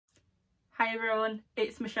Hi everyone,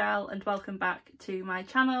 it's Michelle and welcome back to my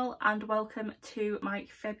channel and welcome to my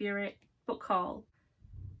February book haul.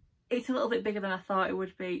 It's a little bit bigger than I thought it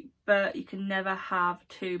would be, but you can never have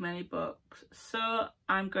too many books, so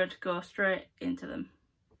I'm going to go straight into them.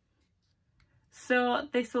 So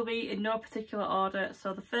this will be in no particular order.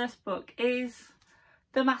 So the first book is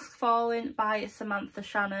The Mask Falling by Samantha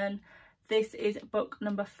Shannon. This is book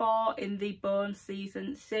number 4 in the Bone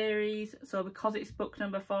Season series, so because it's book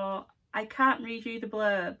number 4, I can't read you the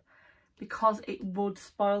blurb because it would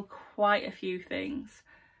spoil quite a few things.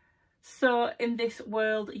 So in this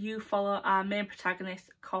world you follow our main protagonist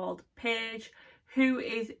called Paige, who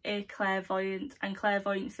is a clairvoyant, and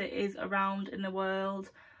clairvoyancy is around in the world,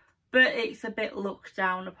 but it's a bit looked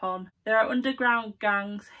down upon. There are underground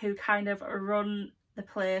gangs who kind of run the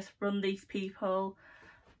place, run these people,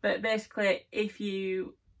 but basically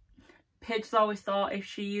Paige's always thought if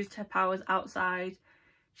she used her powers outside,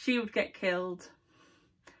 she would get killed.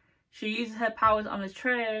 She uses her powers on a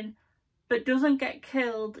train, but doesn't get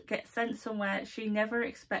killed, gets sent somewhere she never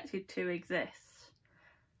expected to exist.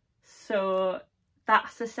 So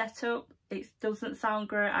that's the setup. It doesn't sound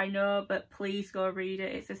great, I know, but please go read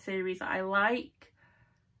it. It's a series that I like.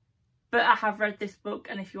 But I have read this book,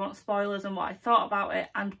 and if you want spoilers and what I thought about it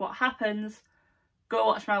and what happens, go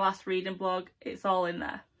watch my last reading blog. It's all in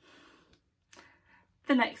there.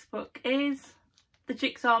 The next book is The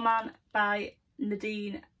Jigsaw Man by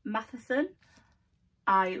Nadine Matheson.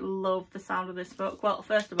 I love the sound of this book. Well,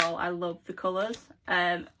 first of all, I love the colours,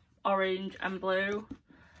 orange and blue,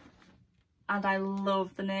 and I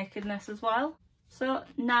love the nakedness as well. So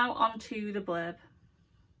now on to the blurb.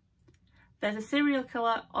 There's a serial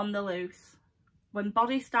killer on the loose. When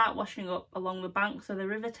bodies start washing up along the banks of the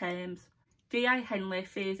River Thames, D.I. Henley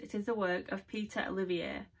fears it is the work of Peter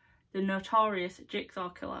Olivier, the notorious jigsaw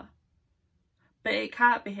killer. But it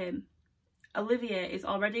can't be him. Olivier is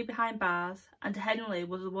already behind bars, and Henley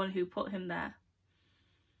was the one who put him there.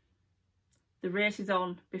 The race is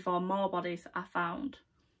on before more bodies are found.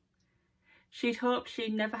 She'd hoped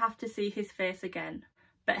she'd never have to see his face again,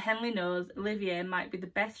 but Henley knows Olivier might be the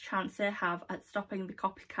best chance they have at stopping the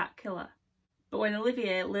copycat killer. But when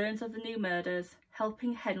Olivier learns of the new murders,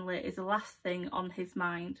 helping Henley is the last thing on his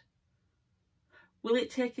mind. Will it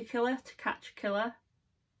take a killer to catch a killer?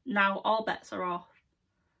 Now all bets are off,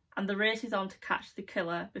 and the race is on to catch the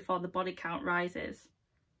killer before the body count rises.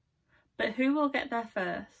 But who will get there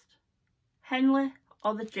first? Henley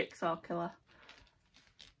or the jigsaw killer?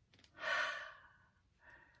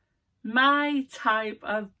 My type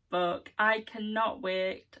of book. I cannot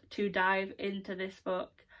wait to dive into this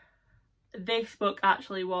book. This book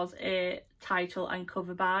actually was a title and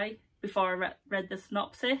cover buy before I read the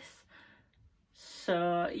synopsis.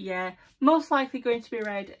 So yeah, most likely going to be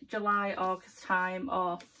read July, August time,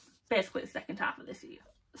 or basically the second half of this year.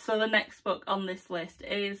 So the next book on this list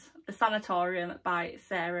is The Sanatorium by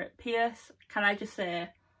Sarah Pierce. Can I just say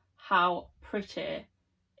how pretty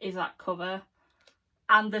is that cover?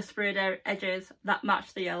 And the sprayed edges that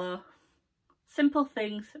match the yellow. Simple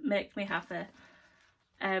things make me happy.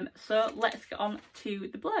 So let's get on to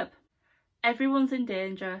the blurb. Everyone's in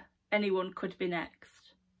danger, anyone could be next.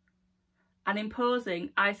 An imposing,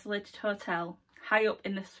 isolated hotel high up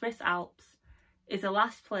in the Swiss Alps is the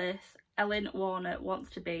last place Ellen Warner wants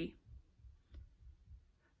to be.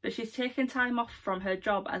 But she's taken time off from her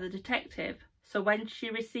job as a detective, so when she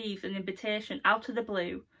receives an invitation out of the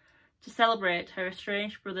blue to celebrate her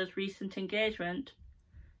estranged brother's recent engagement,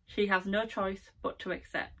 she has no choice but to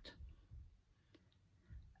accept.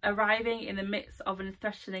 Arriving in the midst of a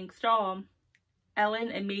threatening storm, Ellen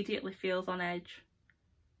immediately feels on edge.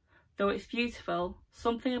 Though it's beautiful,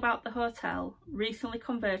 something about the hotel, recently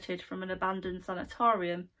converted from an abandoned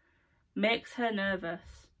sanatorium, makes her nervous,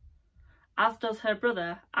 as does her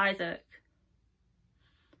brother, Isaac.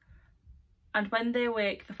 And when they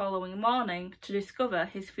wake the following morning to discover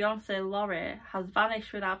his fiancée Laurie has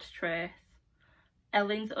vanished without a trace,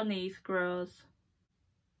 Ellen's unease grows.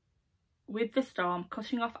 With the storm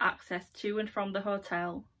cutting off access to and from the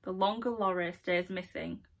hotel, the longer Laurie stays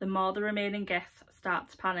missing, the more the remaining guests start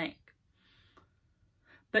to panic.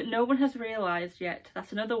 But no one has realised yet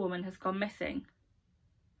that another woman has gone missing,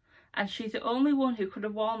 and she's the only one who could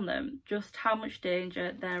have warned them just how much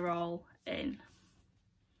danger they're all in.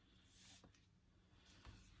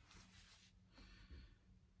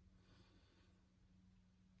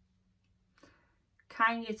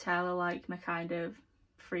 Can you tell I like my kind of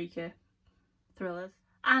freaky thrillers?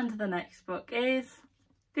 And the next book is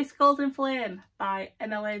This Golden Flame by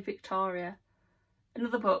MLA Victoria.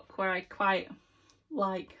 Another book where I quite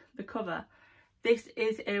like the cover. This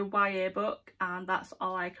is a YA book and that's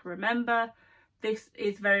all I can remember. This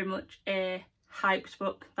is very much a hyped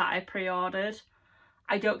book that I pre-ordered.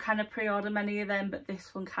 I don't kind of pre-order many of them, but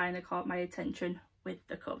this one kind of caught my attention with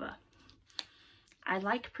the cover. I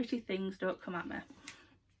like pretty things, don't come at me.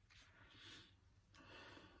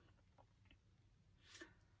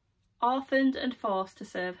 Orphaned and forced to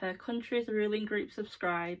serve her country's ruling group of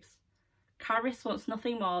scribes, Caris wants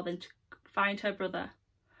nothing more than to find her brother,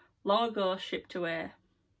 long ago shipped away.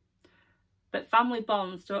 But family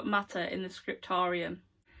bonds don't matter in the scriptorium,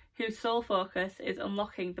 whose sole focus is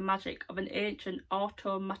unlocking the magic of an ancient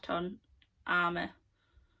automaton army.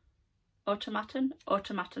 Automaton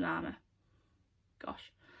army.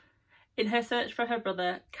 Gosh. In her search for her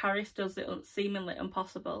brother, Caris does the seemingly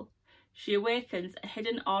impossible. She awakens a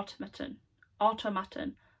hidden automaton.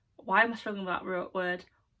 Why am I struggling with that word?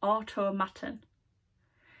 Automaton.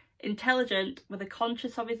 Intelligent, with a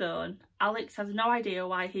conscience of his own, Alex has no idea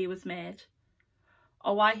why he was made,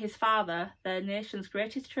 or why his father, their nation's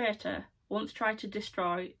greatest traitor, once tried to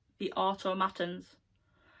destroy the automatons.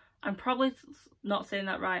 I'm probably not saying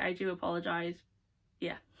that right, I do apologise.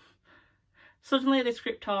 Yeah. Suddenly the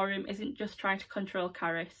scriptorium isn't just trying to control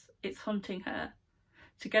Caris, it's hunting her.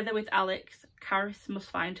 Together with Alex, Caris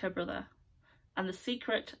must find her brother, and the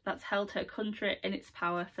secret that's held her country in its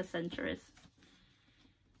power for centuries.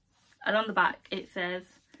 And on the back it says,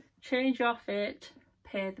 change your fate,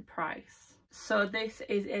 pay the price. So this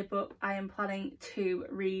is a book I am planning to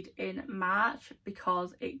read in March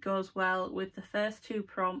because it goes well with the first 2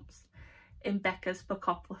 prompts in Becca's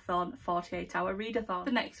Bookopothon 48-hour readathon.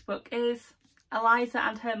 The next book is Eliza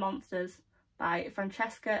and Her Monsters by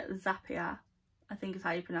Francesca Zappia. I think is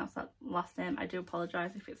how you pronounce that last name. I do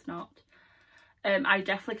apologise if it's not. I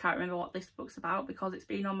definitely can't remember what this book's about because it's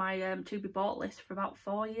been on my to be bought list for about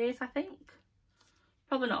 4 years, I think.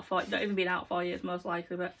 Probably not 4, not even been out 4 years most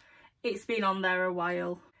likely, but it's been on there a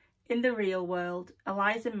while. In the real world,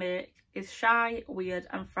 Eliza Make is shy, weird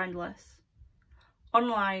and friendless.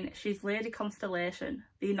 Online, she's Lady Constellation,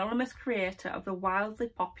 the anonymous creator of the wildly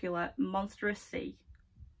popular Monstrous Sea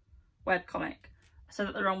webcomic. I said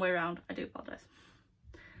that the wrong way around, I do apologise.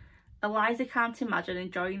 Eliza can't imagine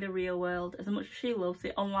enjoying the real world as much as she loves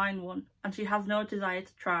the online one, and she has no desire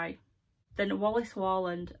to try. Then Wallace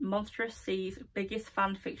Warland, Monstrous Sea's biggest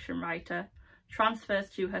fan fiction writer, transfers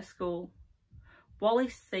to her school.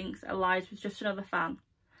 Wallace thinks Eliza was just another fan,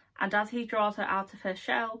 and as he draws her out of her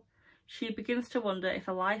shell, she begins to wonder if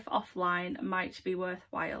a life offline might be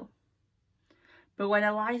worthwhile. But when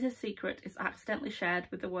Eliza's secret is accidentally shared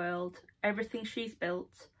with the world, everything she's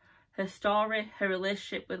built, her story, her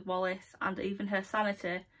relationship with Wallace, and even her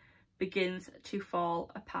sanity begins to fall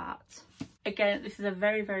apart. Again, this is a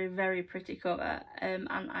very, very, very pretty cover, and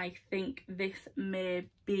I think this may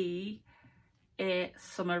be a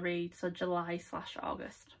summer read, so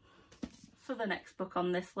July/August. So the next book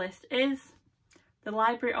on this list is The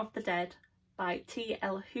Library of the Dead by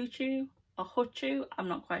T.L. Huchu, or Huchu, I'm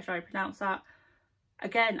not quite sure how to pronounce that.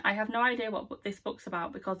 Again, I have no idea what this book's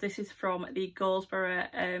about because this is from the Goldsboro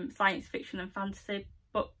Science Fiction and Fantasy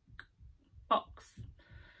book box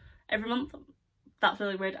every month. That's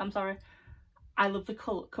really weird, I'm sorry. I love the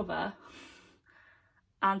cover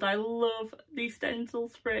and I love the stencil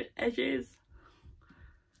sprayed edges.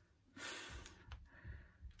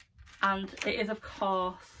 And it is of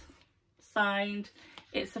course signed.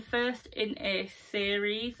 It's the first in a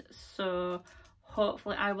series, so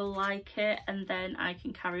hopefully I will like it and then I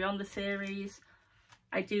can carry on the series.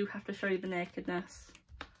 I do have to show you the nakedness.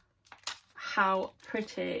 How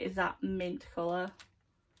pretty is that mint colour?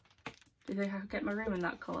 Do you think I could get my room in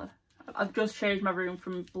that colour? I've just changed my room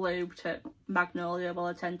from blue to magnolia, well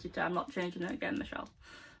attended to. I'm not changing it again, Michelle.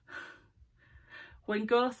 When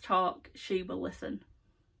ghosts talk, she will listen.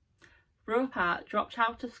 Roper dropped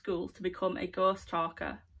out of school to become a ghost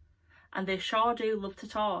talker, and they sure do love to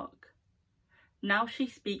talk. Now she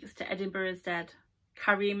speaks to Edinburgh's dead,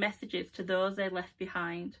 carrying messages to those they left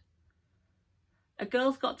behind. A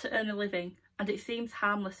girl's got to earn a living, and it seems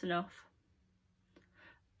harmless enough.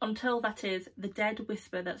 Until, that is, the dead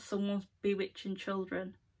whisper that someone's bewitching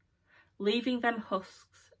children, leaving them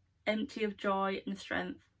husks, empty of joy and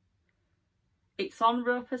strength. It's on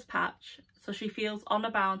Roper's patch, so she feels honour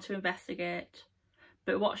bound to investigate,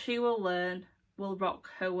 but what she will learn will rock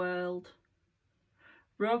her world.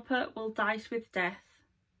 Roper will dice with death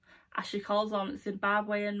as she calls on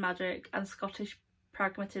Zimbabwean magic and Scottish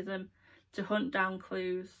pragmatism to hunt down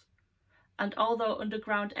clues. And although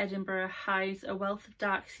underground Edinburgh hides a wealth of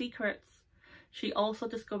dark secrets, she also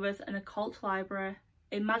discovers an occult library,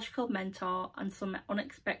 a magical mentor and some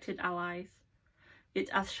unexpected allies. Yet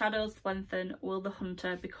as shadows lengthen, will the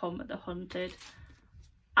hunter become the hunted?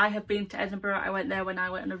 I have been to Edinburgh. I went there when I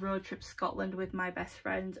went on a road trip to Scotland with my best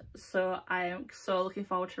friend, so I am so looking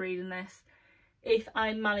forward to reading this. If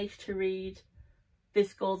I manage to read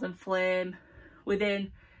this Golden Flame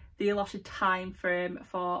within the allotted time frame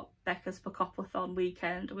for Becca's Bookoplathon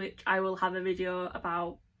weekend, which I will have a video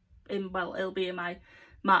about it'll be in my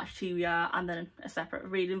March TBR and then a separate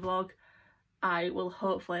reading vlog, I will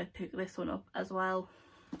hopefully pick this one up as well.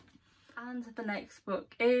 And the next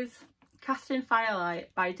book is Casting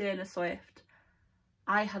Firelight by Dana Swift.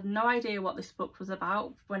 I had no idea what this book was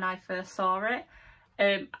about when I first saw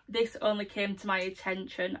it. This only came to my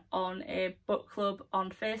attention on a book club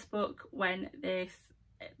on Facebook when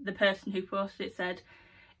the person who posted it said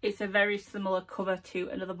it's a very similar cover to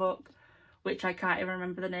another book, which I can't even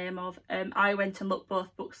remember the name of. I went and looked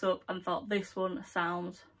both books up and thought this one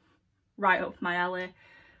sounds right up my alley.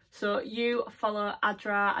 So you follow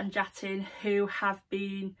Adra and Jatin, who have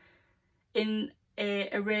been in a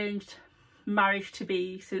arranged marriage to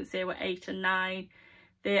be since they were 8 and 9.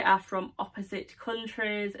 They are from opposite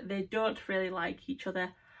countries. They don't really like each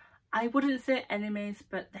other. I wouldn't say enemies,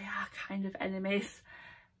 but they are kind of enemies.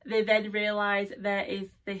 They then realise there is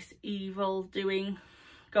this evil doing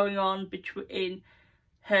going on in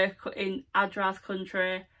Adra's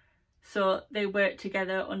country, so they work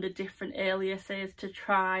together under different aliases to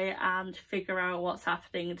try and figure out what's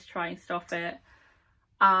happening and to try and stop it.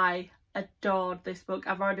 I adored this book.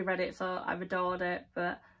 I've already read it, so I've adored it,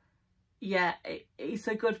 but yeah, it's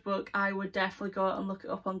a good book. I would definitely go and look it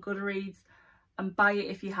up on Goodreads and buy it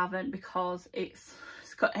if you haven't, because it's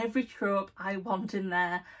got every trope I want in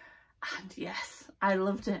there, and yes, I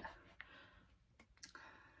loved it.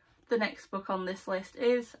 The next book on this list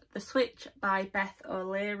is The Switch by Beth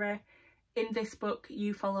O'Leary. In this book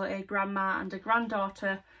you follow a grandma and a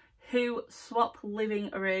granddaughter who swap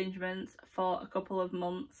living arrangements for a couple of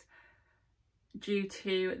months due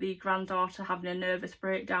to the granddaughter having a nervous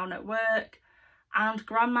breakdown at work and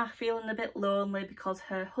grandma feeling a bit lonely because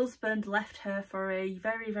her husband left her for a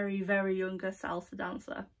very younger salsa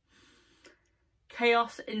dancer.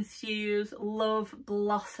 Chaos ensues, love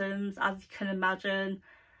blossoms, as you can imagine.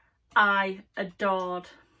 I adored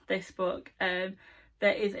this book. There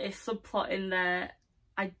is a subplot in there.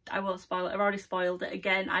 I won't spoil it. I've already spoiled it.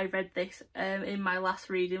 Again, I read this in my last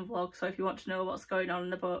reading vlog, so if you want to know what's going on in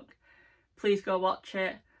the book, please go watch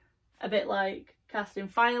it. A bit like Casting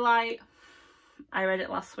Firelight. I read it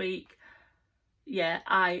last week. Yeah,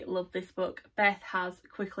 I love this book. Beth has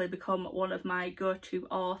quickly become one of my go-to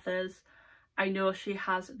authors. I know she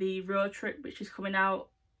has the road trip, which is coming out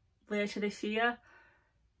later this year.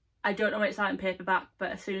 I don't know when it's out in paperback,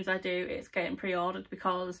 but as soon as I do, it's getting pre-ordered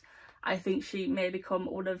because I think she may become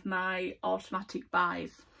one of my automatic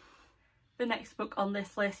buys. The next book on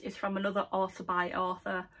this list is from another author by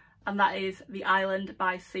author, and that is The Island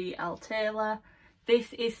by C.L. Taylor.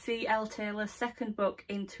 This is C.L. Taylor's second book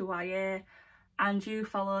in 2YA, and you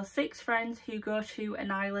follow 6 friends who go to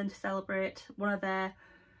an island to celebrate one of their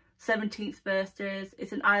 17th birthdays.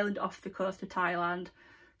 It's an island off the coast of Thailand.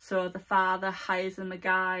 So the father hires them a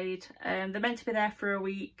guide. They're meant to be there for a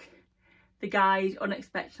week. The guide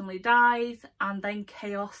unexpectedly dies and then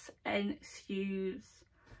chaos ensues.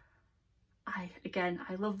 I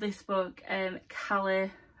love this book.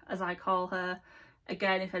 Callie, as I call her.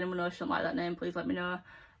 Again, if anyone knows she doesn't like that name, please let me know.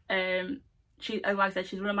 Like I said,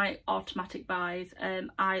 she's one of my automatic buys.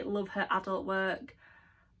 I love her adult work.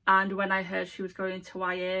 And when I heard she was going into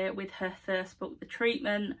YA with her first book, The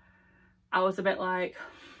Treatment, I was a bit like,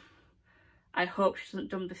 I hope she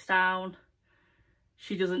doesn't dumb this down.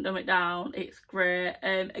 She doesn't dumb it down. It's great.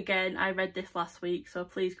 Again, I read this last week, so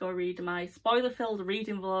please go read my spoiler-filled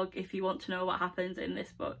reading vlog if you want to know what happens in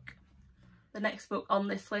this book. The next book on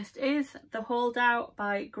this list is The Holdout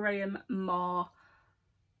by Graham Moore.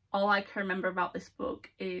 All I can remember about this book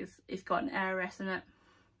is it's got an heiress in it.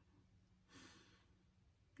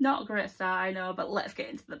 Not a great start, I know, but let's get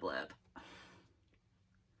into the blurb.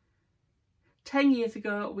 10 years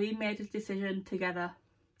ago, we made a decision together.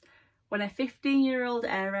 When a 15-year-old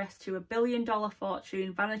heiress to $1 billion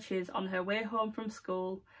fortune vanishes on her way home from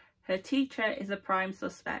school, her teacher is a prime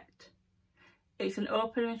suspect. It's an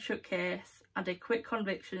open and shut case, and a quick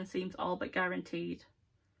conviction seems all but guaranteed.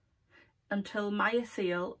 Until Maya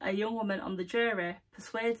Seal, a young woman on the jury,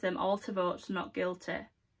 persuades them all to vote not guilty.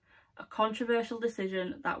 A controversial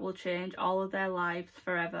decision that will change all of their lives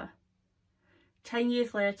forever. 10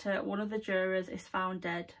 years later, one of the jurors is found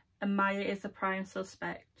dead, and Maya is the prime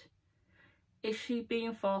suspect. Is she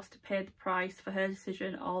being forced to pay the price for her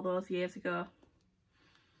decision all those years ago?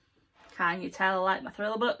 Can you tell I like my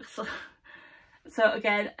thriller books? So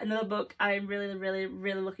again, another book I'm really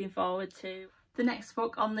looking forward to. The next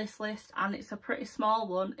book on this list, and it's a pretty small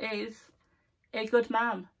one, is A Good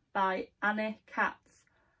Man by Annie Katz.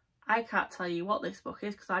 I can't tell you what this book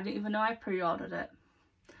is because I didn't even know I pre-ordered it.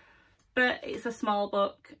 But it's a small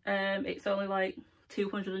book. It's only like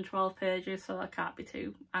 212 pages, so I can't be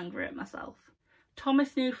too angry at myself.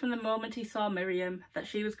 Thomas knew from the moment he saw Miriam that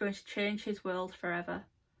she was going to change his world forever.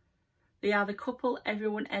 They are the couple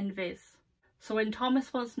everyone envies. So when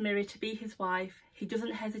Thomas wants Miri to be his wife, he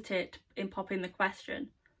doesn't hesitate in popping the question.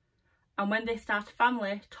 And when they start a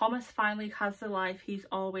family, Thomas finally has the life he's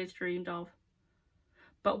always dreamed of.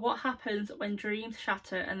 But what happens when dreams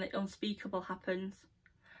shatter and the unspeakable happens?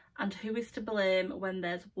 And who is to blame when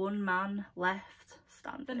there's one man left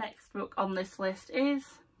standing? The next book on this list is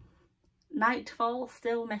Nightfall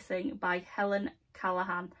Still Missing by Helen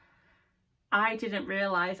Callahan. I didn't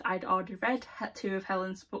realise I'd already read 2 of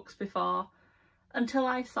Helen's books before until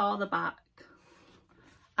I saw the back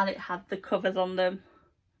and it had the covers on them.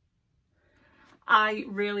 I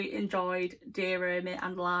really enjoyed Dear Amy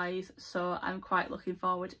and Lies, so I'm quite looking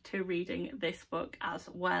forward to reading this book as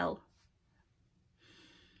well.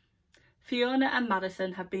 Fiona and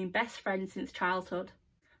Madison have been best friends since childhood,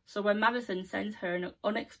 so when Madison sends her an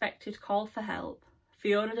unexpected call for help,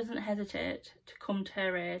 Fiona doesn't hesitate to come to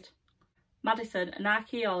her aid. Madison, an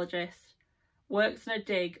archaeologist, works in a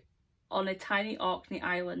dig on a tiny Orkney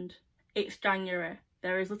island. It's January,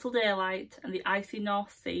 there is little daylight and the icy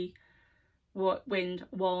North Sea wind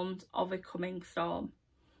warns of a coming storm.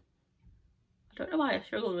 I don't know why I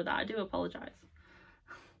struggled with that, I do apologise.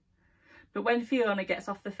 But when Fiona gets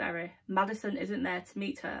off the ferry, Madison isn't there to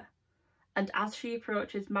meet her, and as she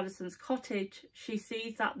approaches Madison's cottage, she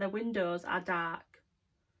sees that the windows are dark.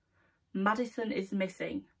 Madison is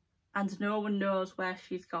missing, and no one knows where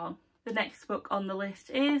she's gone. The next book on the list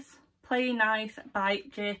is Play Nice by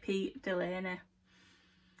J.P. Delaney.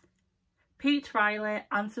 Pete Riley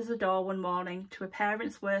answers the door one morning to a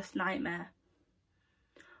parent's worst nightmare.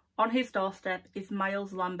 On his doorstep is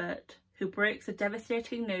Miles Lambert, who breaks the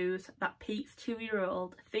devastating news that Pete's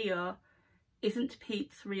 2-year-old Theo isn't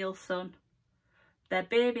Pete's real son. Their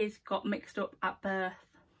babies got mixed up at birth.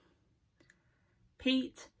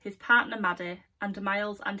 Pete, his partner Maddie, and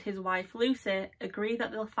Miles and his wife Lucy agree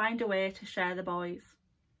that they'll find a way to share the boys.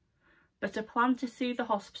 But a plan to sue the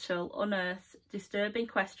hospital unearths disturbing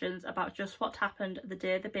questions about just what happened the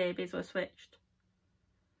day the babies were switched.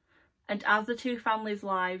 And as the 2 families'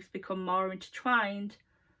 lives become more intertwined,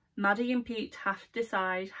 Maddie and Pete have to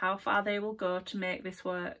decide how far they will go to make this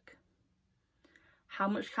work. How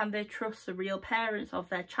much can they trust the real parents of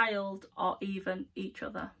their child or even each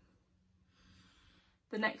other?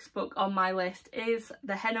 The next book on my list is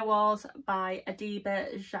The Henna Wars by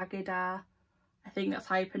Adiba Jagidar. I think that's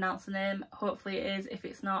how you pronounce the name. Hopefully it is. If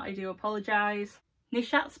it's not, I do apologise.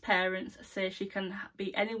 Nishat's parents say she can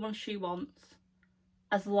be anyone she wants,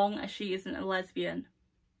 as long as she isn't a lesbian.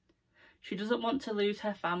 She doesn't want to lose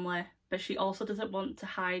her family, but she also doesn't want to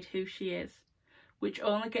hide who she is, which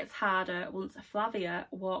only gets harder once Flavia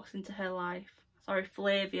walks into her life. Sorry,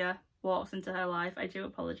 Flavia walks into her life. I do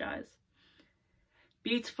apologise.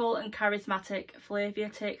 Beautiful and charismatic, Flavia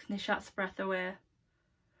takes Nishat's breath away.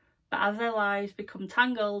 But as their lives become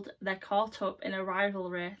tangled, they're caught up in a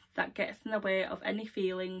rivalry that gets in the way of any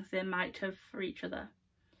feelings they might have for each other.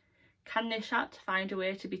 Can Nishat find a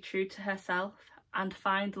way to be true to herself and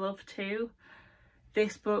find love too?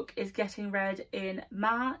 This book is getting read in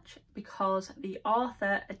March because the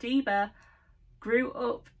author, Adiba, grew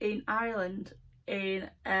up in Ireland in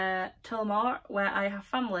Tullamore, where I have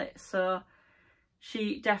family, so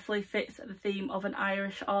she definitely fits the theme of an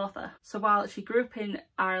Irish author. So while she grew up in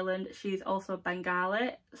Ireland, she's also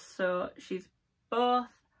Bengali, so she's both.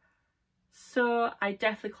 So I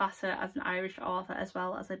definitely class her as an Irish author as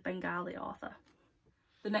well as a Bengali author.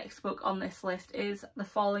 The next book on this list is The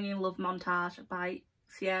Falling in Love Montage by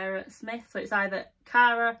Sierra Smith. So it's either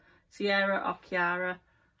Cara, Sierra or Chiara.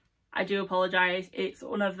 I do apologise, it's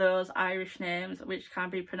one of those Irish names which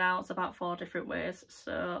can be pronounced about 4 different ways,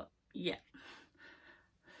 so yeah.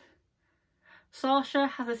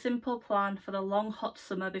 Saoirse has a simple plan for the long hot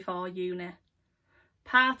summer before uni.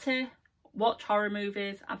 Party, watch horror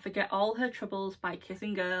movies and forget all her troubles by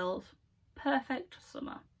kissing girls. Perfect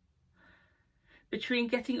summer. Between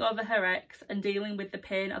getting over her ex and dealing with the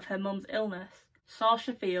pain of her mum's illness,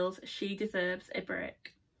 Saoirse feels she deserves a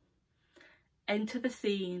break. Enter the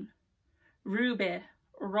scene. Ruby,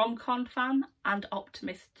 rom-com fan and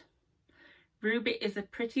optimist. Ruby is the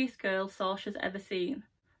prettiest girl Saoirse's ever seen,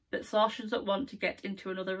 but Saoirse doesn't want to get into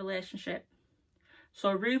another relationship.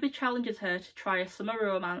 So Ruby challenges her to try a summer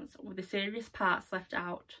romance with the serious parts left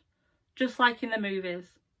out, just like in the movies.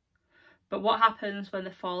 But what happens when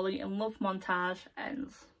the falling in love montage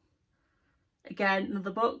ends? Again,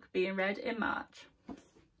 another book being read in March.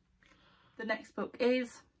 The next book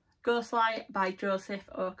is Ghostlight by Joseph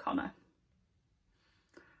O'Connor.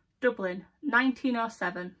 Dublin,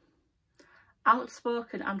 1907.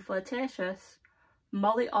 Outspoken and flirtatious,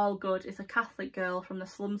 Molly Allgood is a Catholic girl from the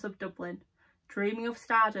slums of Dublin, dreaming of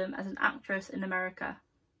stardom as an actress in America.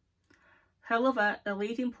 Her lover, the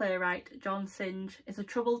leading playwright John Synge, is a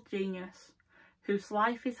troubled genius whose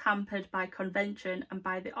life is hampered by convention and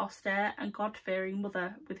by the austere and God-fearing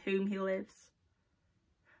mother with whom he lives.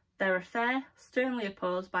 Their affair, sternly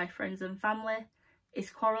opposed by friends and family, is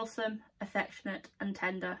quarrelsome, affectionate and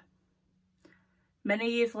tender.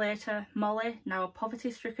 Many years later, Molly, now a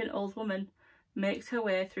poverty-stricken old woman, makes her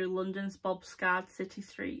way through London's bob-scarred city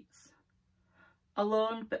streets.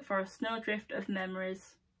 Alone but for a snowdrift of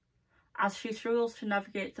memories. As she struggles to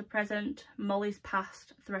navigate the present, Molly's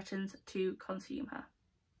past threatens to consume her.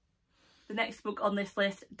 The next book on this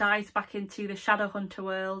list dives back into the Shadowhunter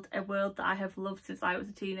world, a world that I have loved since I was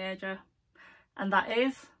a teenager. And that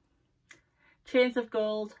is Chains of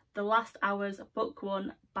Gold, The Last Hours, Book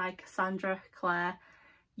 1 by Cassandra Clare.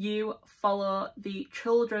 You follow the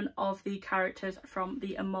children of the characters from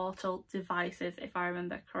the Immortal Devices, if I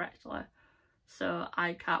remember correctly. So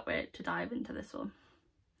I can't wait to dive into this one.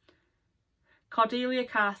 Cordelia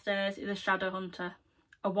Carstairs is a Shadowhunter,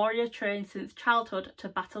 a warrior trained since childhood to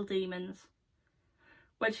battle demons.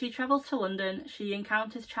 When she travels to London, she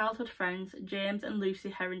encounters childhood friends James and Lucy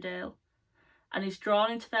Herondale, and is drawn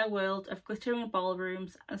into their world of glittering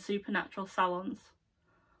ballrooms and supernatural salons.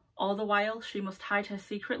 All the while, she must hide her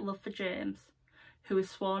secret love for James, who is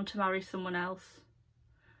sworn to marry someone else.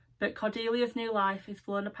 But Cordelia's new life is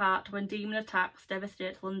blown apart when demon attacks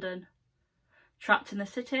devastate London. Trapped in the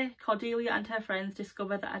city, Cordelia and her friends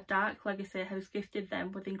discover that a dark legacy has gifted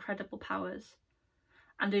them with incredible powers,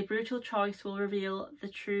 and a brutal choice will reveal the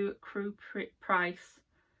true cruel price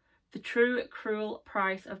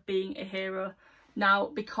of being a hero. Now,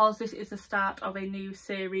 because this is the start of a new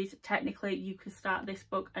series, technically you could start this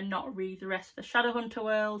book and not read the rest of the Shadowhunter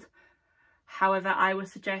world. However, I would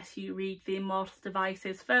suggest you read the Immortal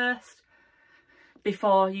Devices first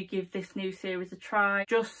before you give this new series a try,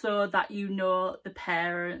 just so that you know the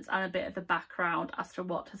parents and a bit of the background as to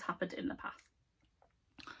what has happened in the past.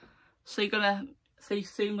 So you're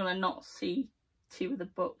soon gonna not see two of the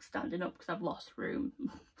books standing up because I've lost room.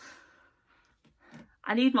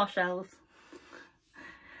 I need more shelves.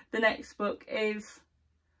 The next book is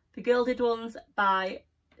The Gilded Ones by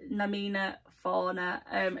Namina Fauna.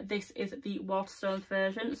 This is the Waterstones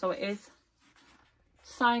version, so it is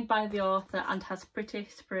signed by the author and has pretty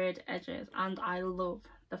sprayed edges, and I love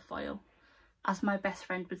the foil. As my best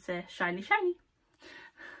friend would say, shiny shiny.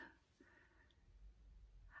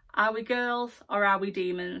 Are we girls or are we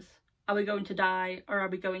demons? Are we going to die or are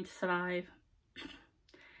we going to survive?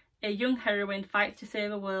 A young heroine fights to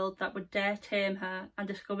save a world that would dare tame her and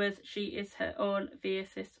discovers she is her own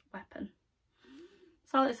fiercest weapon.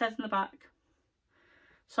 That's all it says in the back.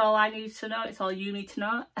 It's all I need to know, it's all you need to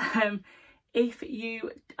know. If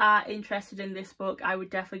you are interested in this book, I would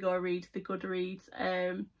definitely go read the Goodreads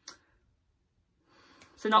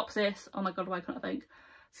synopsis. Oh my god, why can't I think?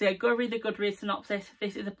 So yeah, go read the Goodreads synopsis.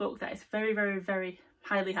 This is a book that is very, very, very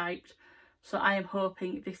highly hyped. So I am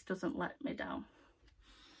hoping this doesn't let me down.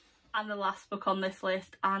 And the last book on this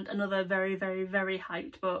list, and another very, very, very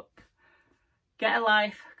hyped book. Get a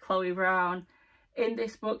Life, Chloe Brown. In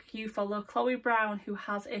this book, you follow Chloe Brown, who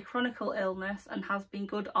has a chronic illness and has been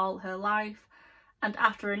good all her life. And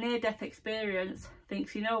after a near-death experience,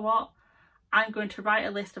 thinks, you know what? I'm going to write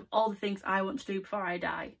a list of all the things I want to do before I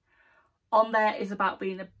die. On there is about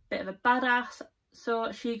being a bit of a badass.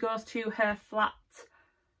 So she goes to her flat,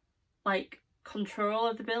 like, control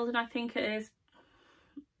of the building, I think it is.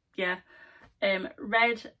 Yeah.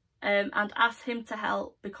 Red, and asks him to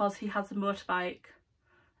help because he has a motorbike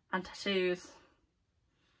and tattoos.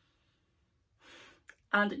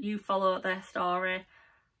 And you follow their story.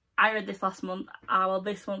 I read this last month. Well,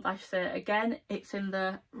 this month I should say. Again, it's in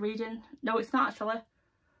the reading. No, it's not actually.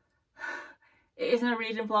 It is in a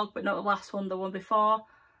reading vlog, but not the last one, the one before.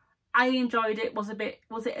 I enjoyed it. Was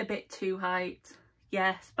it a bit too hyped?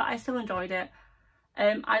 Yes, but I still enjoyed it.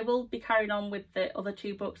 I will be carrying on with the other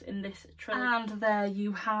two books in this trilogy. And there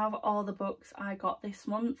you have all the books I got this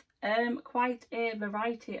month. Quite a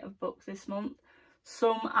variety of books this month.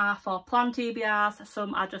 Some are for planned TBRs,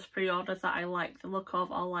 some are just pre-orders that I like the look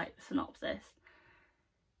of or like the synopsis.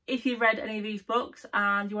 If you've read any of these books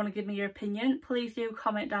and you want to give me your opinion, please do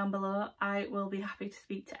comment down below. I will be happy to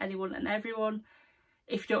speak to anyone and everyone.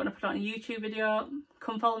 If you don't want to put on a YouTube video,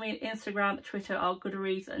 come follow me on Instagram, Twitter or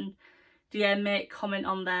Goodreads and DM me, comment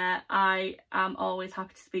on there. I am always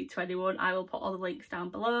happy to speak to anyone. I will put all the links down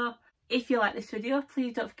below. If you like this video,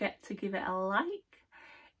 please don't forget to give it a like.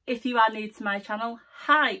 If you are new to my channel,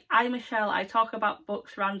 hi, I'm Michelle. I talk about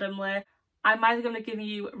books randomly. I'm either going to give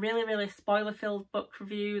you really spoiler-filled book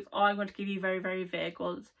reviews or I'm going to give you very vague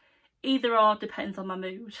ones. Either or depends on my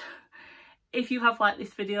mood. If you have liked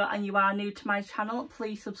this video and you are new to my channel,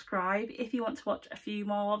 please subscribe. If you want to watch a few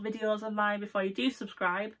more videos of mine before you do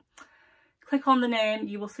subscribe, click on the name.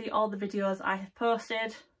 You will see all the videos I have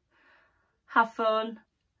posted. Have fun.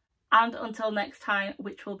 And until next time,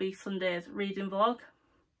 which will be Sunday's reading vlog.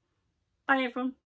 Bye everyone.